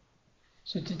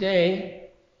So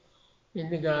today, in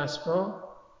the Gospel,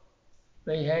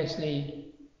 we have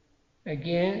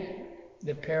again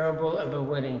the parable of a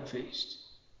wedding feast.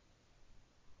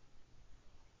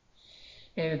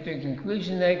 And at the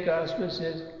conclusion of that Gospel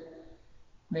says,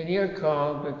 many are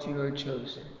called, but few are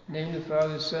chosen. In the name of the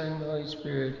Father, Son, and Holy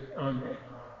Spirit. Amen.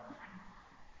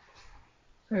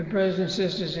 My brothers and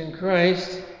sisters in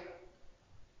Christ,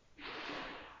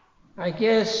 I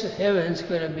guess heaven's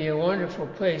going to be a wonderful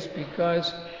place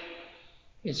because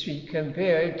it's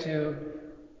compared to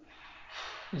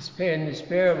this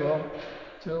parable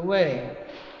to a wedding.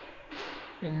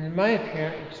 And in my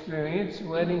experience,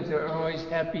 weddings are always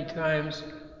happy times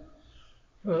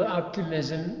full of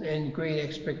optimism and great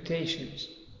expectations.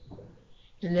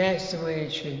 And that's the way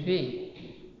it should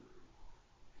be.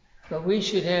 But we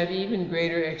should have even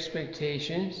greater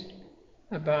expectations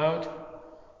about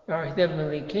our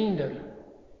heavenly kingdom.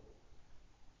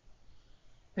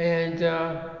 And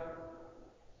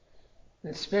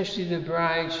especially the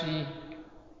bride, she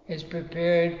has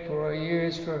prepared for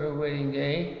years for her wedding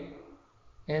day.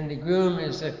 And the groom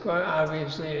is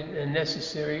obviously a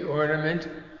necessary ornament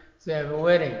to have a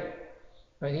wedding.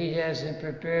 But he hasn't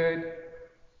prepared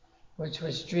what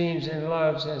dreams and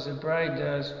loves as a bride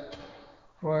does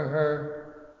for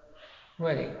her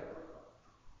wedding.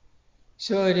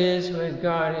 So it is with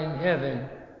God in heaven.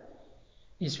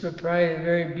 He's provided a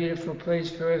very beautiful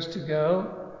place for us to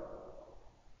go,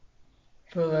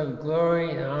 full of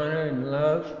glory and honor and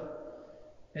love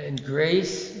and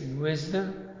grace and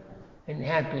wisdom and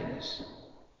happiness.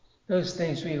 Those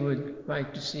things we would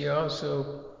like to see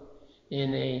also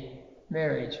in a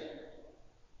marriage.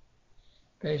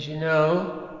 But as you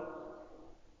know,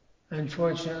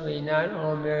 unfortunately, not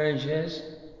all marriages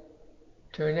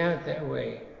turn out that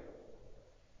way.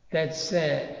 That's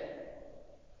sad.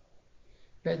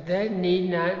 But that need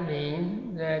not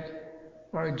mean that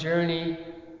our journey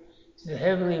to the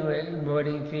heavenly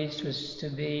wedding feast was to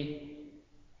be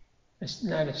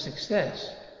not a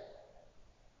success.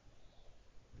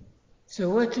 So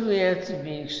what do we have to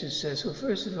be successful?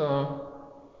 First of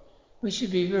all, we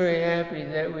should be very happy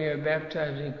that we are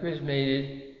baptized and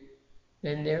chrismated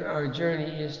and our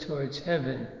journey is towards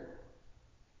heaven.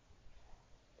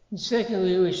 And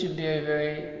secondly, we should be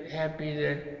very happy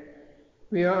that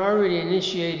we are already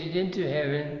initiated into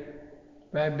heaven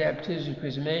by baptism,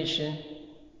 chrismation,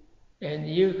 and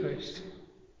the Eucharist.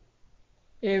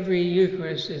 Every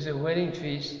Eucharist is a wedding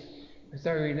feast with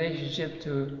our relationship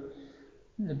to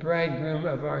the bridegroom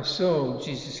of our soul,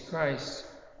 Jesus Christ.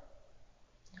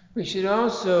 We should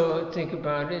also think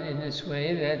about it in this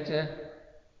way that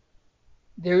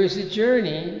there is a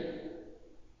journey,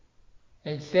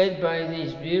 and fed by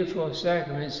these beautiful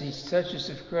sacraments, these touches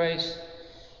of Christ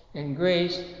and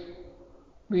grace,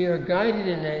 we are guided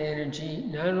in that energy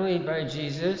not only by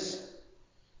Jesus,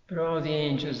 but all the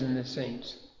angels and the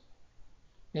saints.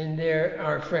 And they're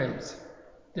our friends.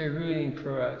 They're rooting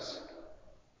for us.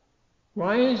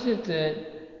 Why is it that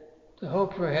the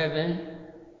hope for heaven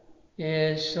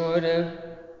is sort of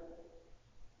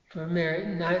for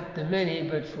not the many,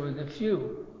 but for the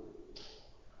few?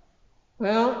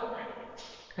 Well,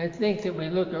 I think that we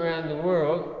look around the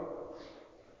world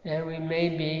and we may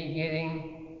be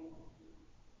getting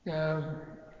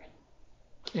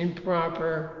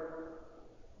improper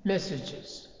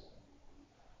messages.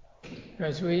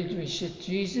 As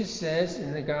Jesus says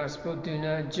in the Gospel, do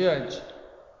not judge.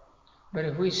 But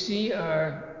if we see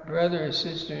our brother or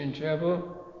sister in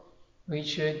trouble,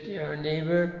 our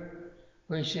neighbor,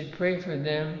 we should pray for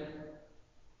them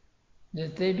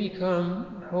that they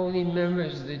become holy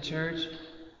members of the church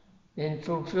and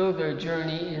fulfill their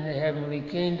journey in the heavenly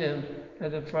kingdom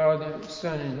of the Father,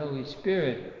 Son, and Holy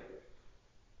Spirit.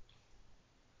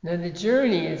 Now the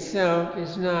journey itself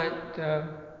is not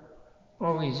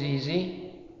always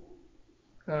easy.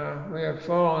 We are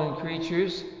fallen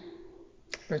creatures,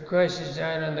 but Christ has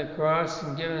died on the cross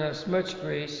and given us much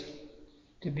grace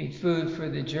to be food for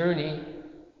the journey,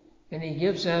 and He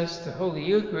gives us the Holy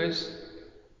Eucharist,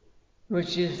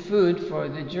 which is food for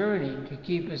the journey, to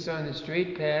keep us on the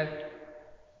straight path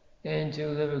and to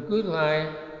live a good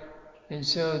life, and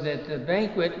so that the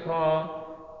banquet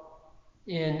hall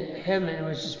in heaven,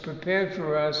 which is prepared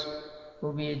for us,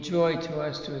 will be a joy to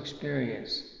us to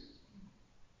experience.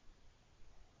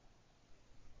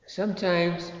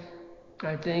 Sometimes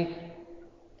I think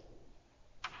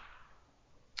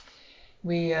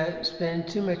we spend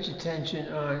too much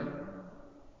attention on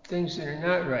things that are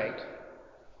not right.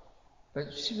 But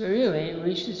really,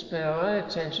 we should spend a lot of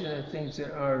attention on things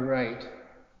that are right.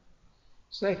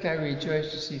 It's like I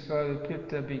rejoice to see Father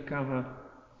Pipta become a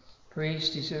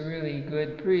priest. He's a really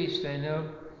good priest, I know.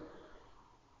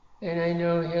 And I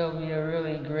know he'll be a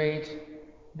really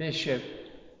great bishop.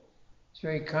 He's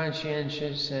very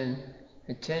conscientious and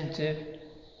attentive.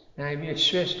 And I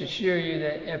rest assure you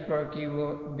that eparchy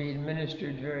will be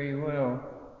administered very well.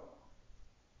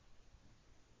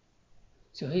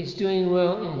 So he's doing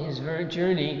well in his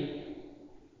journey,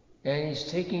 and he's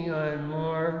taking on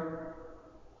more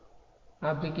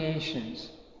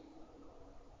obligations.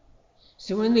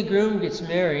 So when the groom gets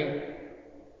married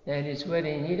at his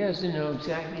wedding, he doesn't know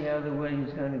exactly how the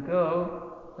wedding's going to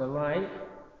go, the life,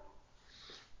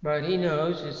 but he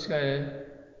knows he's got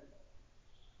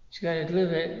to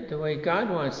live it the way God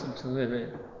wants him to live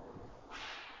it.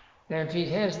 And if he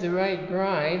has the right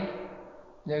bride,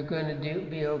 they're going to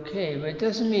be okay, but it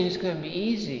doesn't mean it's going to be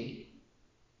easy.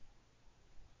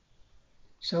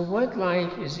 So what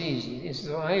life is easy? Is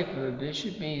the life of a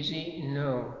bishop easy?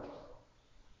 No.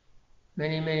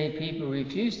 Many people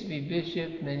refuse to be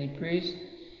bishop, many priests,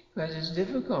 because it's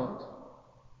difficult.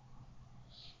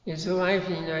 Is the life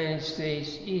in the United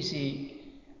States easy?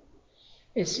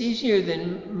 It's easier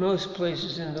than most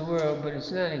places in the world, but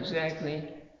it's not exactly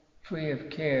free of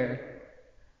care.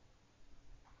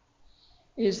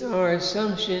 Is our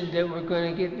assumption that we're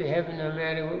going to get to heaven no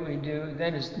matter what we do?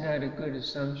 That is not a good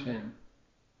assumption.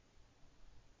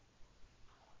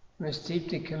 We must keep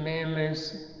the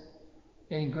commandments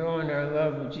and grow in our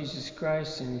love of Jesus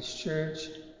Christ and His church,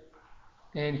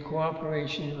 and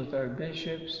cooperation with our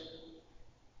bishops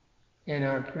and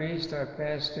our priest, our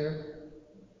pastor.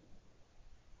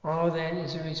 All that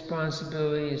is a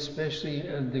responsibility, especially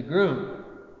of the groom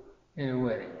in a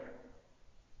wedding.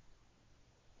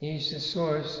 He's the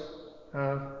source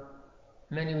of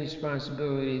many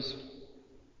responsibilities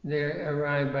that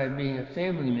arrive by being a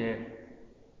family man.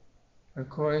 Of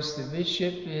course, the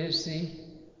bishop is the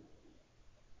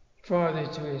father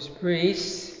to his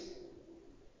priests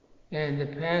and the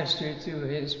pastor to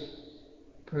his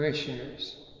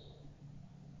parishioners.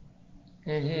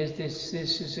 And this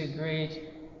is a great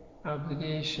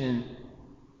obligation.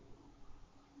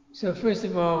 So first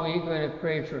of all, we're going to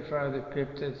pray for Father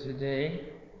Pipta today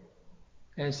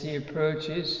as he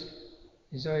approaches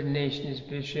his ordination as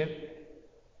bishop.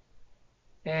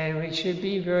 And we should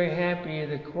be very happy at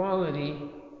the quality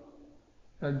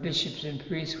of bishops and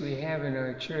priests we have in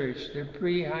our church. They're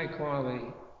pretty high quality.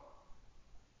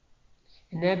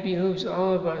 And that behooves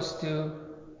all of us to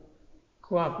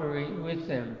cooperate with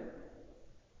them,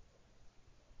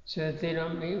 so that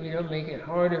we don't make it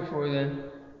harder for them,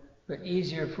 but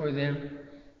easier for them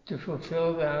to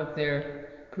fulfill out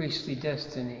their priestly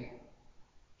destiny.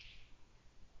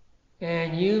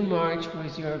 And you march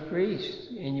with your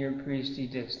priest in your priestly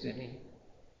destiny.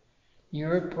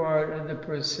 You're part of the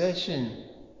procession,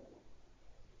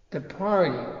 the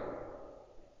party,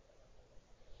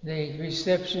 the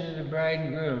reception of the bride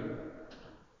and groom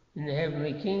in the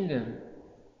heavenly kingdom.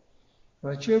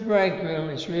 But your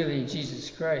bridegroom is really Jesus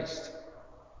Christ,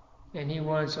 and He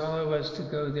wants all of us to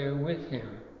go there with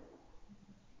Him.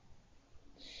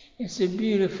 It's a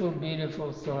beautiful,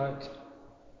 beautiful thought.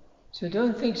 So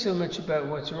don't think so much about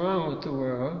what's wrong with the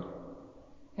world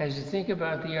as you think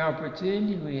about the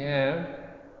opportunity we have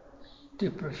to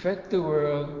perfect the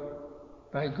world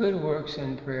by good works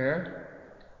and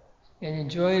prayer, and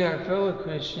enjoying our fellow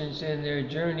Christians in their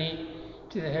journey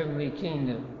to the heavenly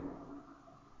kingdom.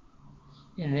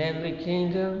 In the heavenly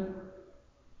kingdom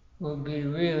will be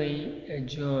really a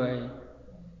joy,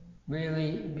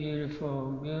 really beautiful,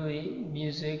 really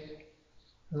music,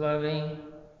 loving,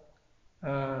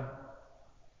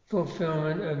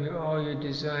 fulfillment of all your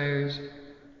desires.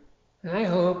 And I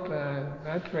hope,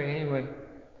 I pray anyway,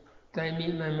 that I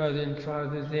meet my mother and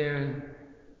father there and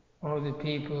all the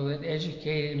people that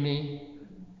educated me,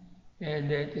 and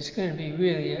that it's going to be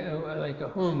really like a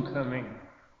homecoming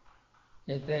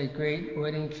at that great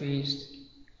wedding feast.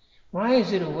 Why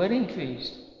is it a wedding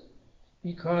feast?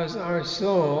 Because our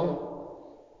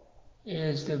soul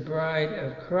is the bride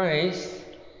of Christ,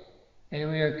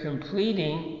 and we are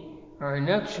completing our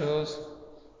nuptials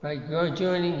by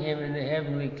joining Him in the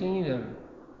heavenly kingdom.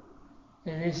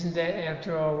 And isn't that,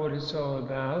 after all, what it's all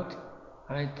about?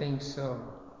 I think so.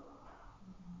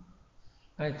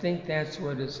 I think that's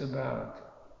what it's about.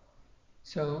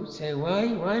 So say,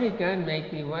 why did God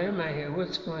make me? Why am I here?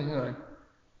 What's going on?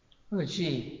 Oh,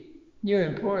 gee, you're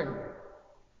important.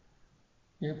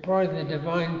 You're part of the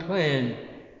divine plan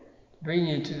to bring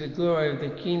you to the glory of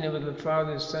the kingdom of the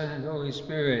Father, Son, and Holy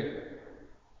Spirit,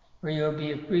 where you'll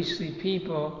be a priestly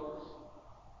people,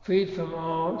 freed from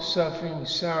all suffering,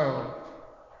 sorrow,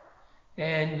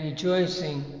 and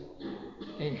rejoicing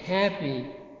and happy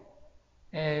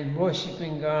and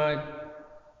worshiping God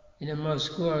in a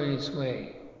most glorious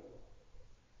way.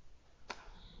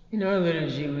 In our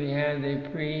liturgy we have the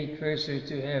precursor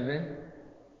to heaven,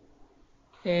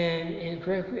 and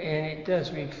it does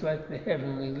reflect the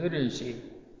heavenly liturgy.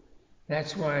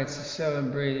 That's why it's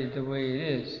celebrated the way it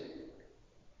is.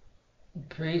 The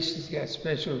priest has got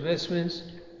special vestments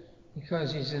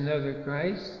because he's another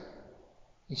Christ.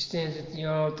 He stands at the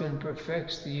altar and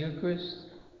perfects the Eucharist,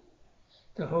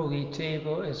 the holy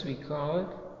table as we call it.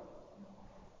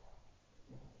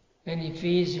 And he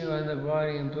feeds you on the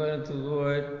body and blood of the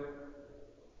Lord,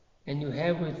 and you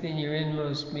have within your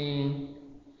inmost being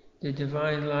the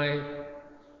divine life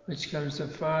which comes the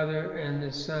Father and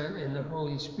the Son and the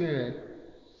Holy Spirit,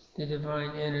 the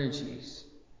divine energies.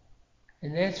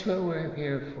 And that's what we're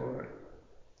here for.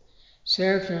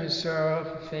 Seraphim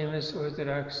Saroff, a famous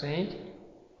Orthodox saint,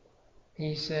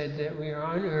 he said that we are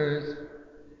on earth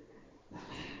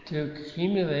to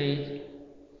accumulate,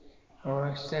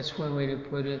 or that's one way to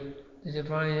put it, the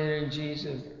divine energies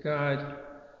of God,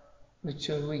 which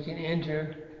so we can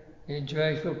enter in a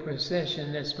joyful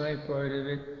procession, that's my part of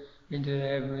it, into the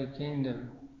heavenly kingdom.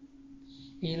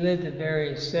 He lived a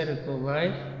very ascetical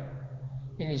life,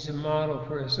 and he's a model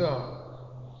for us all.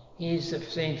 He's the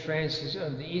St. Francis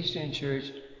of the Eastern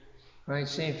Church, right?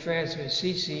 St. Francis of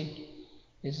Assisi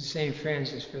is the St.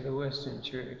 Francis for the Western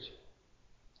Church.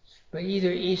 But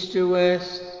either East or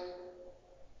West,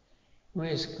 we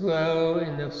must glow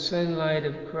in the sunlight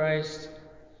of Christ,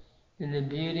 in the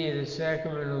beauty of the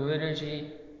sacramental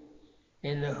liturgy,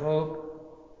 and the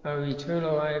hope of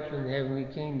eternal life in the heavenly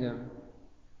kingdom.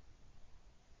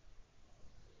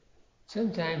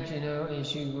 Sometimes,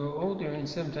 as you grow older, and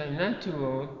sometimes not too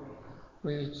old,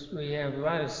 we have a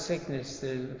lot of sickness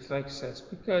that afflicts us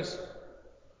because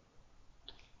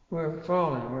we're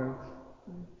fallen, we're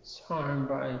harmed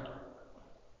by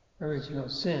original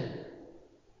sin.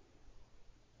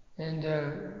 And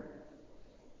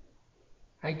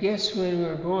I guess when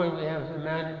we're born we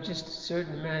have just a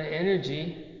certain amount of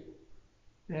energy,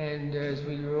 and as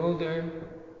we grow older,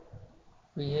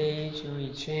 we age and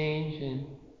we change,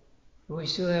 but we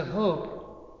still have hope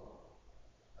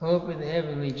in the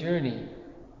heavenly journey.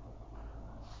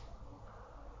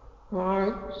 Well,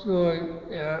 our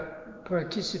Lord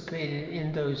participated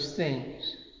in those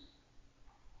things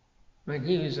when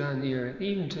he was on the earth,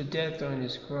 even to death on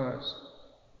his cross.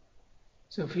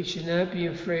 So if you should not be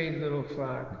afraid, little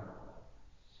flock,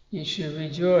 you should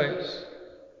rejoice,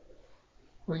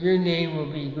 for your name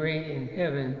will be great in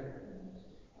heaven,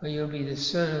 for you'll be the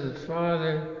Son of the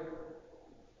Father,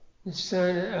 the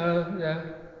Son of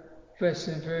the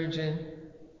Blessed Virgin,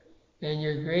 and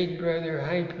your great brother,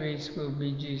 High Priest, will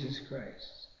be Jesus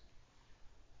Christ.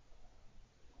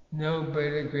 No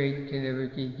better great can ever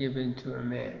be given to a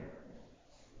man.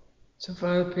 So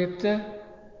Father Pipta,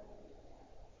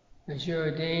 as you're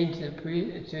ordained to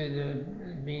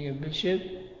being a bishop,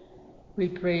 we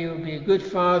pray you'll be a good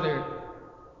father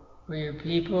for your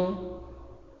people,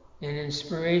 and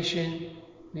inspiration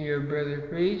for your brother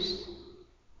priest.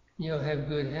 You'll have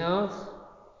good health,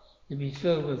 you'll be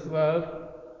filled with love.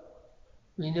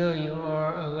 We know you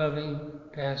are a loving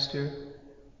pastor.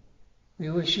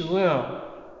 We wish you well,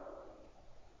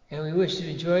 and we wish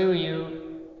to join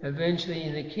you eventually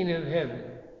in the kingdom of heaven,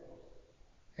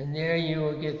 and there you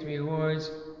will get the rewards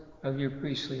of your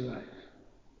priestly life.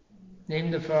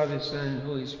 Name the Father, Son, and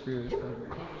Holy Spirit.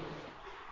 Amen.